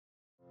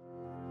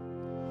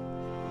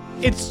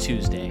It's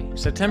Tuesday,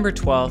 September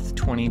 12th,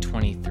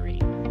 2023.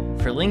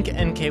 For Link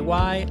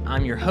NKY,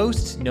 I'm your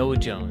host, Noah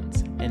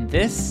Jones, and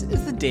this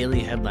is the Daily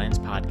Headlines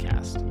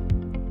Podcast.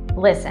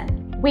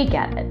 Listen, we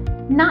get it.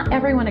 Not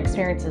everyone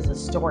experiences a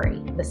story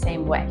the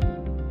same way.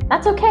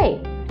 That's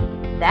okay.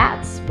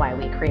 That's why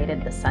we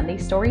created the Sunday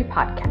Story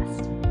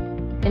Podcast.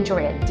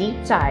 Enjoy a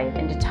deep dive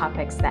into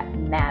topics that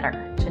matter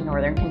to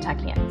Northern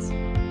Kentuckians.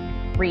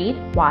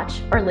 Read,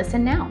 watch, or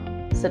listen now.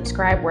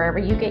 Subscribe wherever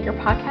you get your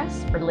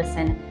podcasts or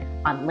listen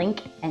on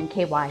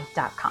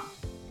linknky.com.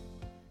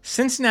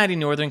 Cincinnati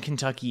Northern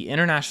Kentucky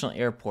International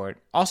Airport,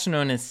 also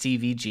known as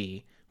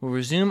CVG, will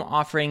resume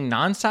offering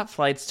nonstop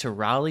flights to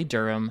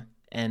Raleigh-Durham,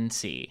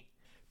 NC.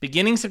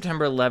 Beginning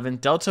September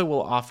 11th, Delta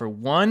will offer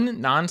one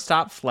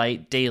nonstop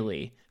flight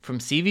daily from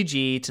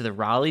CVG to the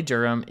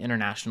Raleigh-Durham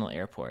International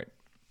Airport.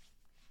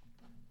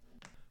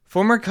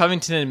 Former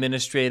Covington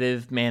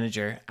Administrative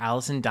Manager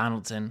Allison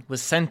Donaldson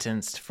was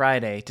sentenced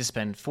Friday to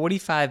spend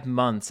 45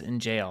 months in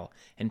jail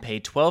and pay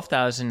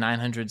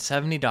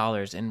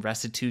 $12,970 in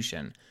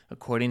restitution,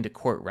 according to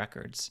court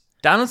records.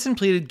 Donaldson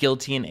pleaded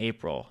guilty in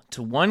April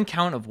to one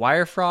count of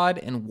wire fraud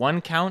and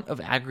one count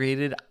of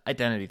aggravated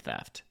identity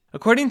theft.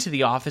 According to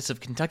the Office of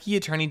Kentucky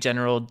Attorney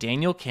General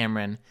Daniel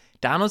Cameron,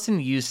 Donaldson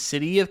used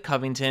City of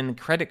Covington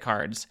credit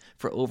cards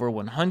for over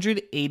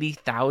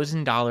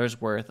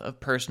 $180,000 worth of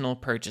personal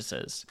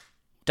purchases.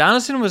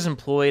 Donaldson was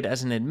employed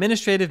as an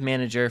administrative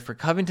manager for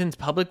Covington's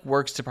Public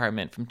Works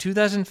Department from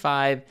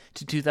 2005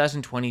 to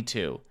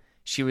 2022.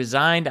 She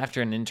resigned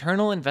after an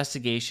internal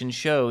investigation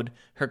showed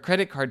her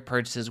credit card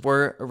purchases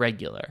were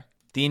irregular.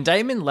 The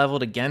indictment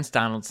leveled against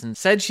Donaldson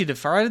said she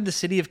defrauded the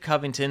city of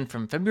Covington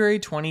from February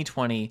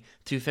 2020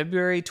 through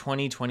February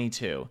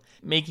 2022,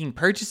 making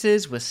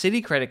purchases with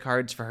city credit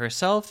cards for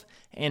herself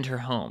and her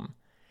home.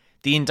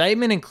 The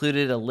indictment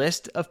included a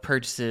list of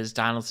purchases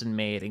Donaldson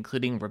made,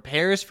 including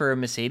repairs for a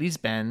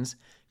Mercedes-Benz,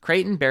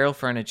 Crate and Barrel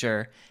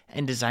furniture,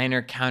 and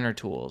designer counter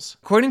tools.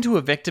 According to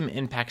a victim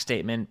impact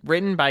statement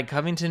written by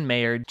Covington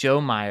Mayor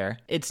Joe Meyer,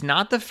 it's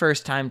not the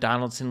first time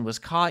Donaldson was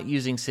caught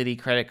using city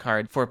credit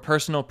card for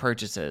personal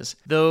purchases,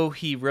 though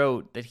he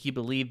wrote that he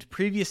believed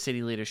previous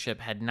city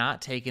leadership had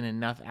not taken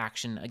enough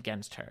action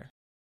against her.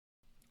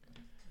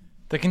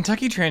 The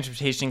Kentucky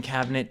Transportation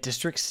Cabinet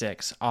District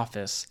 6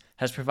 office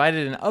has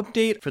provided an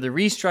update for the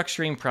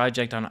restructuring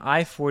project on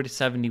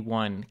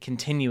I-471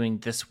 continuing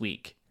this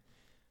week.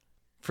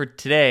 For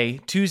today,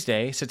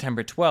 Tuesday,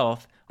 September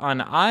 12th,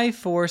 on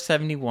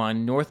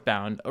I-471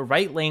 northbound, a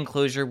right lane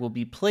closure will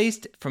be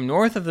placed from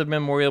north of the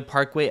Memorial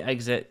Parkway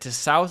exit to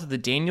south of the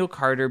Daniel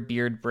Carter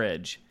Beard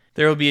Bridge.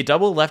 There will be a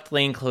double left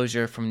lane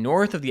closure from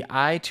north of the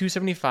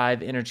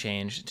I-275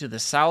 interchange to the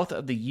south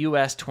of the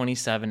US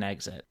 27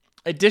 exit.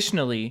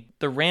 Additionally,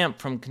 the ramp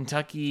from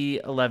Kentucky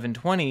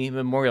 1120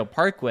 Memorial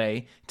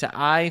Parkway to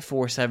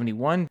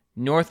I-471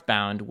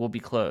 northbound will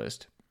be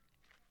closed.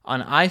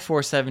 On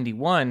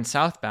I-471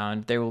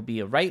 southbound, there will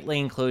be a right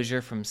lane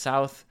closure from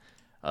south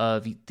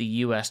of the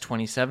US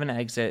 27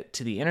 exit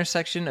to the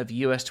intersection of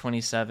US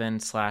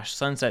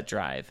 27/Sunset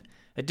Drive.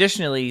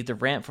 Additionally, the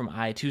ramp from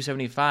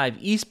I-275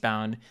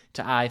 eastbound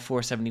to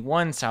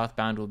I-471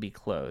 southbound will be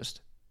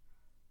closed.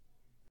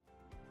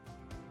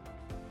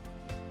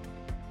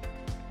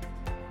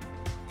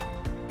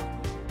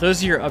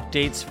 Those are your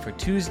updates for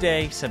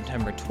Tuesday,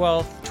 September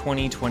 12th,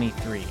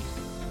 2023.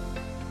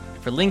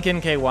 For Link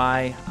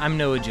NKY, I'm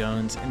Noah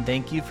Jones, and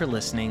thank you for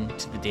listening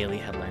to the Daily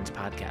Headlines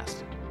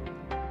Podcast.